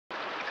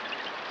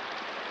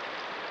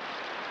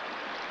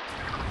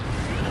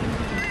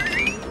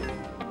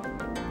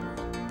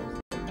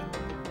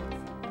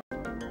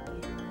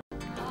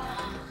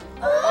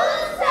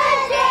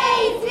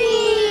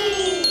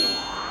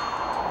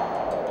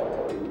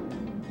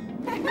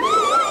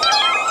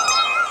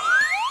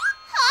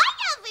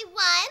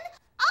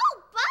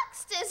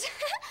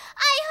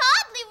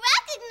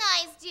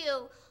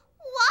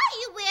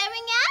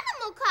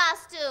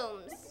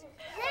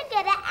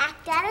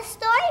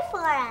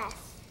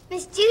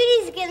Miss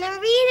Judy's gonna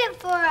read it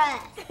for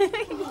us.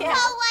 Yeah.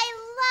 Oh, I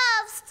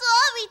love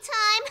story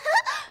time.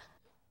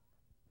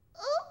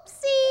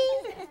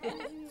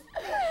 Oopsie.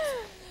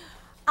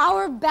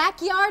 Our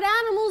backyard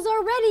animals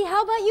are ready.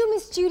 How about you,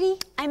 Miss Judy?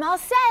 I'm all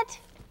set.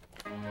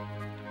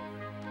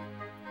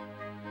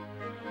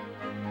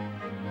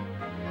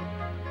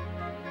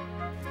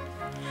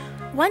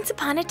 Once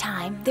upon a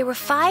time, there were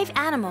 5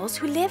 animals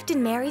who lived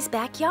in Mary's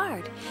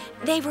backyard.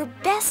 They were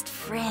best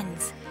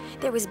friends.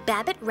 There was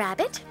Babbitt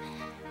Rabbit,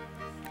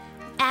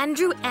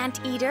 Andrew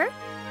Anteater,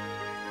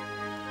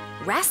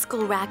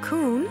 Rascal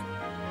Raccoon,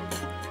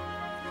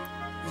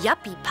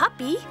 Yuppie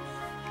Puppy,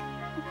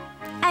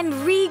 and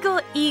Regal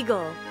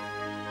Eagle.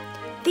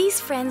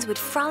 These friends would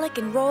frolic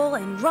and roll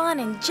and run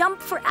and jump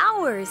for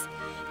hours.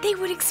 They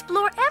would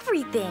explore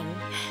everything.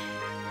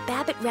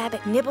 Babbitt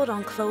Rabbit nibbled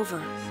on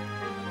clover.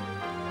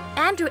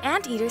 Andrew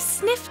Anteater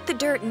sniffed the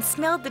dirt and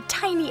smelled the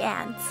tiny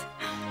ants.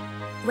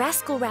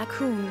 Rascal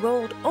Raccoon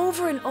rolled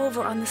over and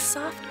over on the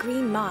soft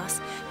green moss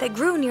that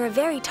grew near a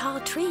very tall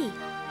tree.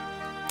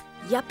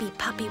 Yuppie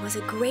Puppy was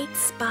a great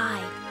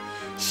spy.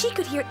 She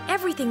could hear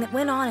everything that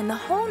went on in the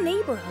whole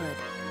neighborhood.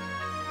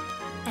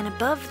 And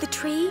above the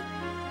tree,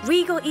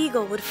 Regal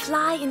Eagle would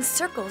fly in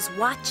circles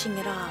watching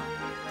it all.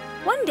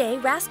 One day,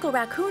 Rascal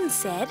Raccoon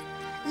said,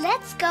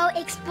 Let's go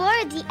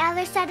explore the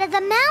other side of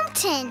the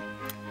mountain.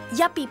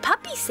 Yuppie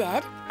Puppy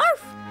said,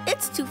 Arf,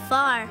 it's too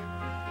far.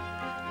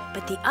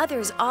 but the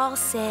others all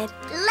said,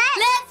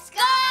 Let's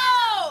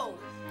go!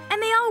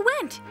 and they all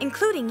went,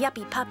 including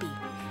Yuppie Puppy.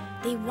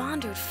 They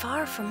wandered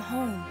far from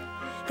home.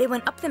 They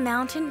went up the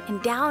mountain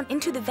and down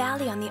into the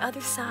valley on the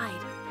other side.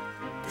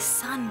 The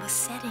sun was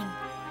setting.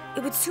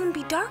 It would soon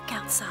be dark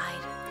outside.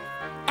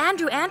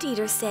 Andrew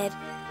Anteater said,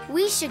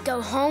 We should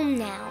go home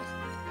now.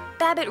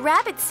 Babbitt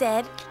Rabbit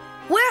said,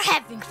 We're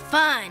having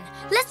fun.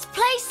 Let's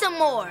play some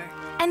more.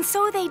 and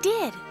so they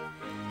did.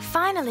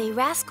 Finally,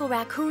 Rascal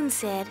Raccoon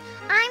said,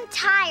 I'm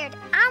tired.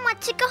 I want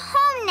to go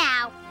home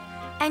now.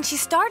 and she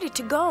started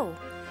to go.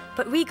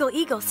 But Regal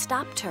Eagle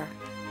stopped her.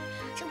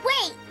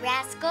 Wait,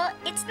 Rascal.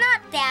 It's not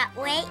that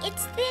way.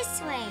 It's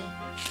this way.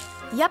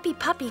 Yuppie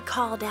Puppy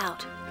called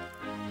out.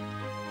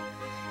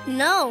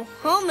 No,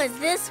 home is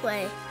this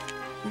way.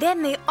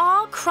 Then they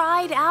all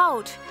cried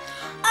out.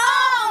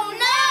 Oh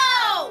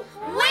no!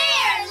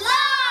 We're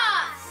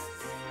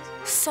lost!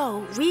 So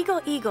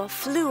Regal Eagle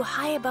flew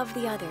high above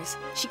the others.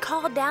 She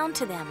called down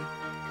to them.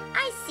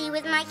 I see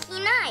with my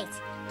keen eyes.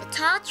 The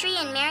tall tree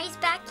in Mary's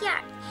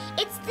backyard.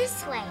 It's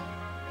this way.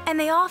 And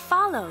they all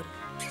followed.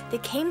 They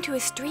came to a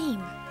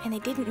stream, and they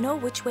didn't know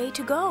which way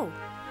to go.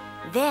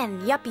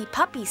 Then Yuppie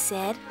Puppy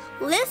said,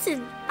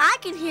 Listen, I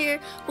can hear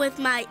with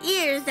my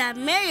ears that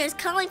Mary is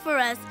calling for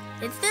us.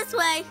 It's this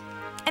way.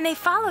 and they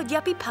followed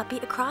Yuppie Puppy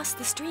across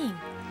the stream.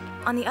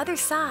 On the other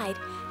side,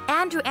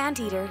 Andrew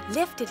Anteater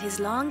lifted his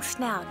long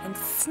snout and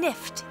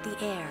sniffed the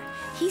air.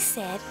 He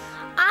said,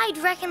 I'd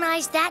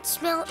recognize that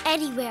smell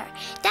anywhere.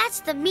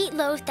 That's the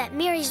meatloaf that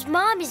Mary's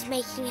mom is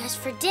making us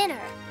for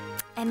dinner.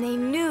 and they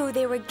knew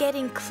they were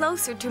getting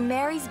closer to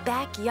Mary's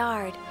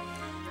backyard.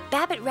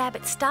 Babbitt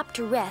Rabbit stopped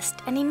to rest,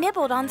 and he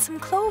nibbled on some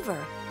clover.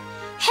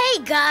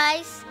 Hey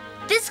guys,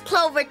 this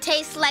clover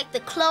tastes like the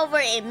clover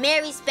in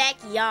Mary's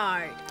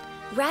backyard.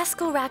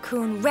 Rascal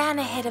Raccoon ran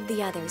ahead of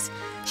the others.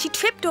 She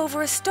tripped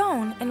over a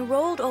stone and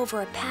rolled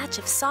over a patch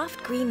of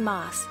soft green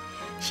moss.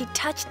 She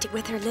touched it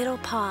with her little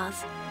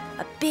paws.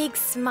 A big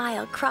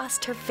smile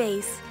crossed her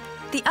face.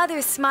 The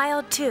others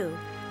smiled too,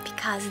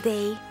 because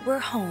they were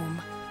home.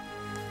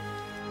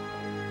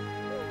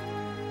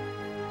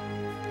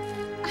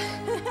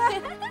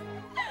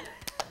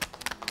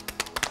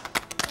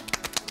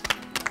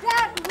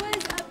 That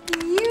was a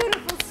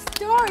beautiful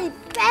story.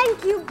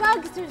 Thank you,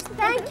 Bugsters.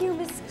 Thank you,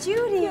 Miss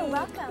Judy. You're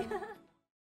welcome.